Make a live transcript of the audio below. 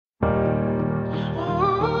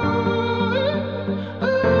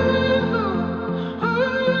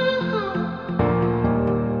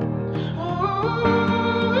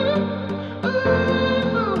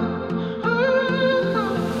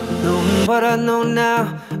what I know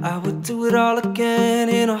now, I would do it all again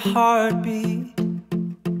in a heartbeat.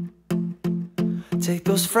 Take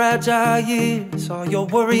those fragile years, all your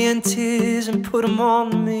worry and tears, and put them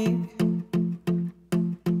on me.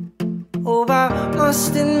 Oh, I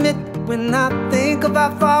must admit, when I think of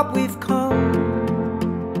how far we've come,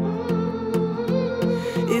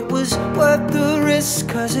 it was worth the risk,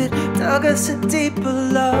 'cause it dug us a deeper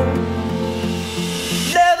love.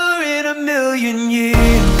 Never in a million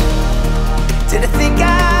years did I think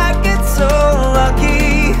I'd get so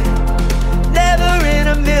lucky. Never in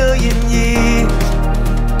a million years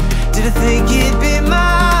did I think you'd be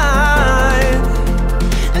mine.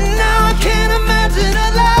 And now I can't imagine a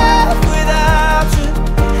life without you,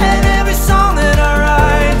 and every song that I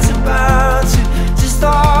write's about you. Just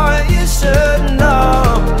thought you should know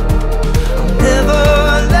I'll never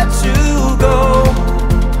let you go.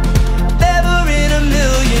 Never in a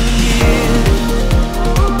million years.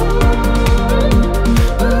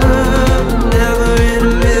 Never in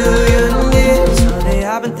a million years. Honey,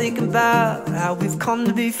 I've been thinking about how we've come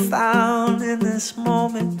to be found in this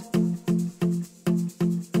moment.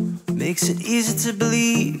 Makes it easy to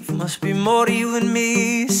believe, must be more to you and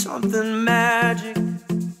me, something magic.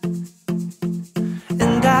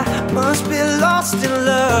 And I must be lost in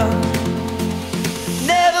love.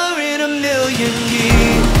 Never in a million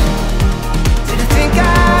years did I think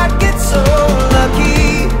I'd get so lucky.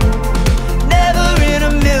 Never in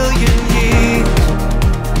a million years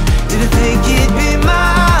did I think you'd be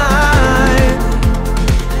mine.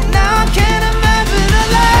 Now I can't imagine a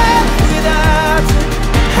life without you,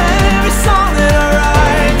 and every song that I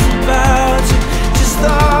write's about you. Just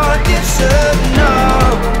thought you should know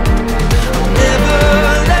I'll never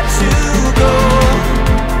let you go.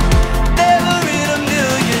 Never in a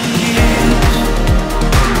million years.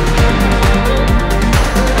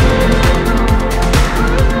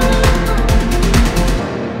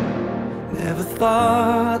 Never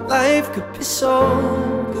thought life could be so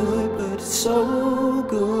good, but it's so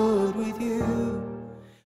good with you.